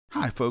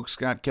Hi folks,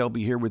 Scott Kelby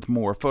here with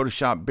more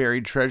Photoshop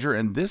Buried Treasure,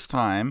 and this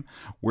time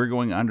we're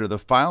going under the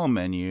File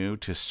menu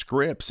to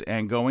Scripts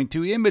and going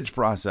to Image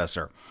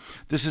Processor.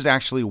 This is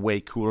actually way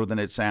cooler than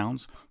it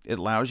sounds. It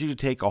allows you to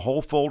take a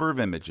whole folder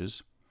of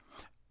images,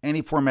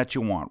 any format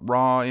you want,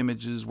 raw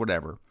images,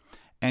 whatever,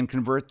 and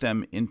convert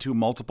them into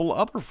multiple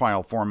other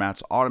file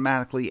formats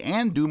automatically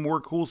and do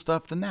more cool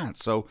stuff than that.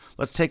 So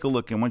let's take a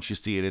look, and once you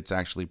see it, it's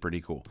actually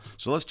pretty cool.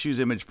 So let's choose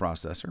Image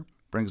Processor.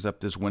 Brings up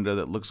this window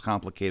that looks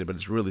complicated, but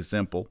it's really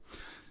simple.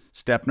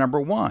 Step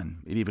number 1,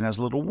 it even has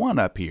a little 1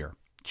 up here.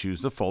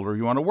 Choose the folder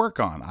you want to work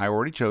on. I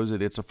already chose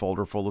it. It's a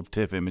folder full of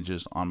TIFF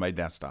images on my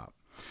desktop.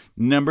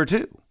 Number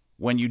 2,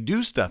 when you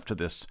do stuff to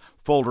this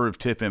folder of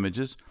TIFF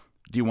images,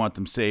 do you want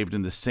them saved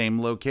in the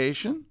same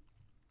location,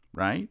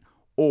 right?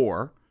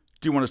 Or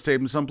do you want to save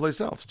them someplace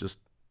else? Just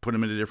put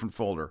them in a different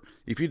folder.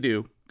 If you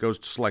do, go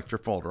select your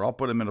folder. I'll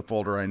put them in a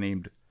folder I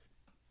named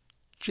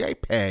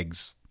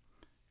JPEGs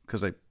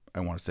because I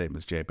want to save them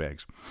as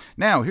JPEGs.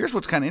 Now, here's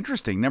what's kind of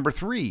interesting. Number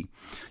 3,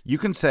 you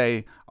can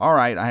say, all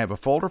right, I have a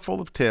folder full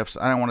of TIFFs,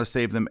 and I want to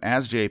save them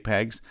as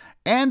JPEGs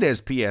and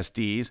as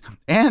PSDs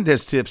and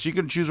as TIFFs. You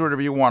can choose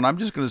whatever you want. I'm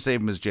just going to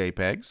save them as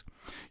JPEGs.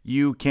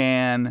 You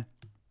can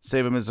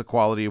save them as a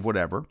quality of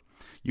whatever.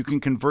 You can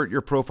convert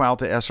your profile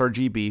to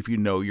sRGB if you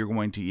know you're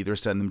going to either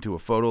send them to a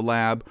photo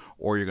lab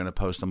or you're going to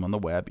post them on the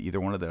web,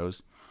 either one of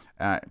those.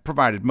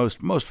 Provided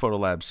most photo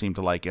labs seem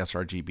to like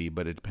sRGB,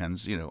 but it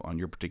depends, on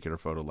your particular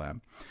photo lab.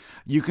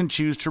 You can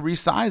choose to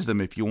resize them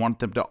if you want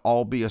them to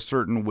all be a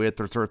certain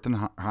width or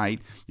certain height.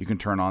 You can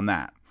turn on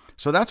that.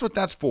 So that's what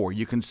that's for.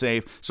 You can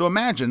save. So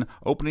imagine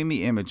opening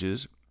the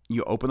images.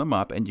 You open them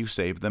up and you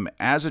save them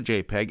as a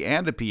JPEG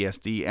and a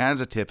PSD,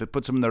 as a TIFF. It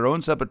puts them in their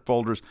own separate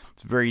folders.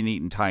 It's very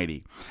neat and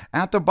tidy.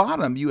 At the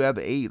bottom, you have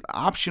a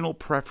optional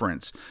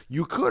preference.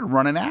 You could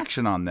run an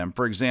action on them.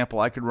 For example,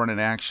 I could run an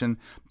action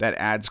that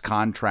adds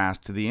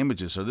contrast to the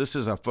images. So this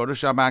is a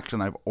Photoshop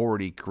action I've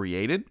already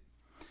created.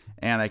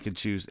 And I could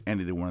choose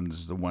any of the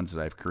ones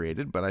that I've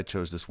created, but I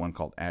chose this one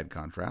called Add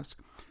Contrast.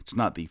 It's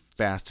not the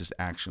fastest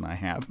action I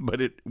have, but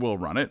it will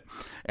run it.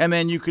 And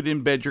then you could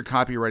embed your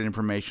copyright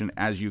information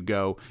as you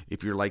go.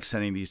 If you're like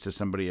sending these to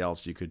somebody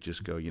else, you could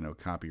just go,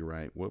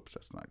 copyright. Whoops,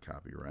 that's not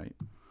copyright.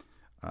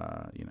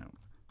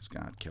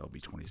 Scott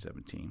Kelby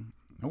 2017.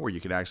 Or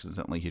you could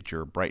accidentally hit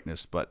your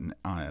brightness button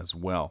as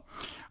well.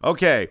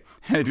 Okay,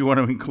 and if you want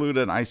to include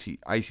an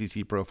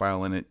ICC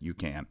profile in it, you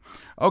can.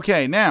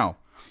 Okay, now,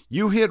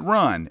 you hit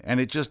run, and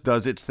it just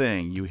does its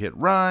thing. You hit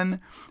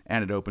run,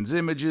 and it opens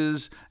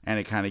images, and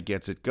it kind of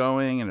gets it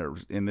going.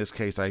 And in this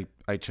case, I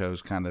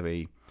chose kind of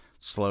a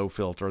slow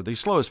filter, the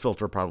slowest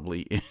filter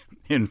probably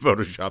in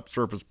Photoshop,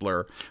 Surface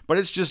Blur. But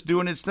it's just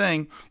doing its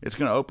thing. It's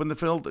going to open the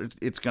filter.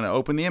 It's going to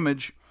open the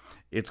image.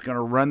 It's going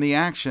to run the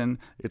action.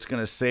 It's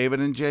going to save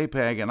it in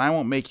JPEG, and I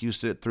won't make you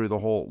sit through the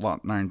whole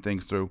 9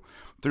 things through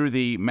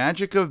the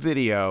magic of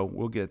video.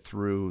 We'll get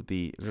through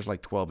there's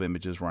like 12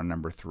 images. We're on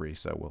number 3,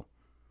 so we'll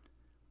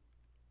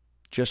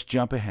just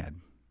jump ahead.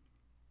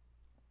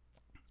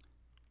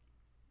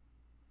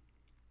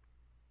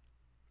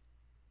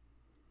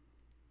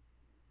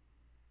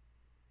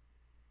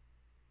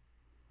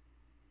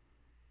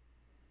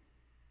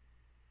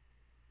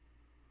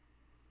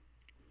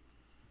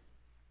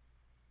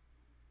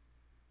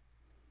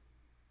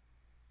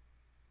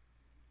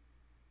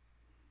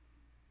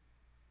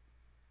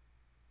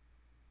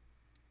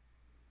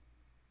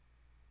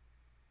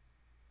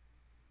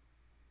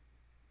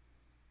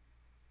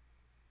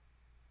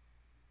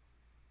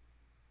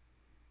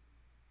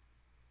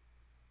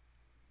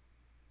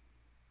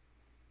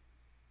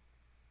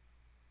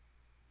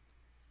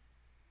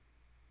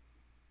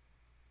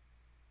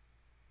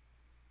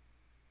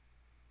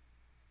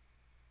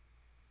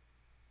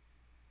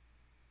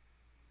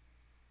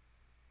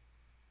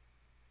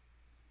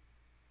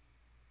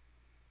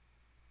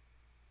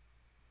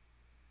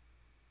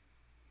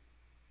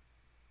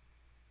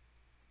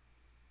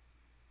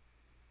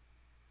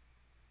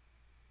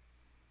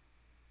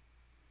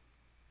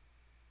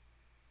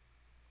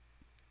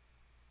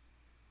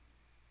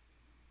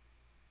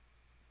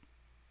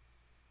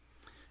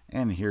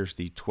 And here's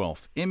the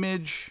 12th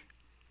image.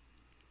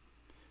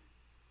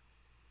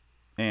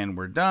 And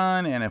we're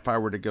done. And if I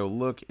were to go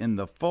look in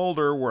the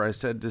folder where I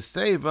said to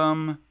save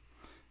them,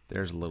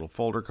 there's a little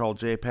folder called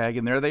JPEG,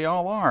 and there they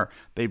all are.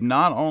 They've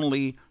not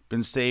only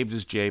been saved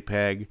as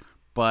JPEG,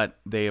 but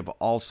they have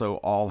also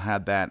all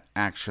had that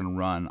action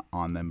run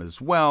on them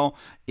as well.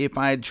 If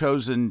I had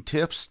chosen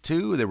TIFFs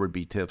too, there would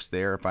be TIFFs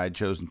there. If I had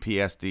chosen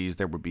PSDs,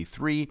 there would be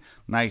 3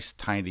 nice,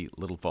 tiny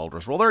little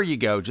folders. Well, there you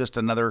go. Just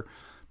another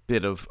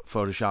bit of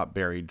Photoshop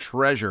buried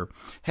treasure.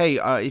 Hey,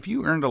 if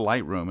you are into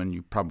Lightroom, and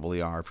you probably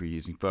are if you're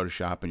using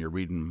Photoshop and you're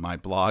reading my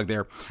blog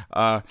there,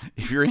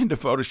 if you're into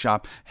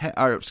Photoshop,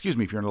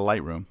 if you're into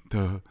Lightroom,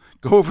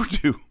 go over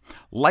to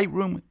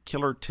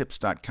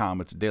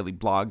lightroomkillertips.com. It's a daily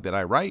blog that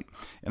I write,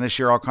 and I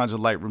share all kinds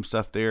of Lightroom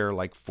stuff there,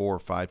 like 4 or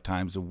 5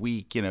 times a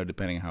week,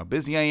 depending on how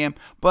busy I am.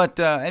 But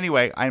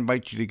anyway, I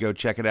invite you to go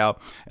check it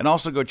out, and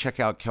also go check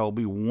out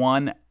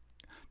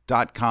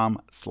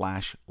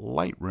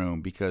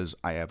KelbyOne.com/Lightroom, because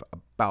I have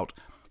about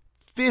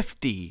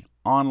 50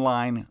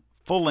 online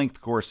full-length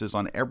courses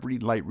on every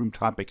Lightroom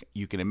topic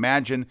you can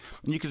imagine.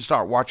 And you can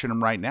start watching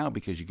them right now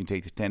because you can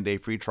take the 10-day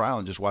free trial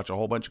and just watch a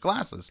whole bunch of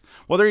classes.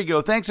 Well, there you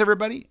go. Thanks,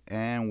 everybody,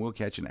 and we'll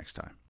catch you next time.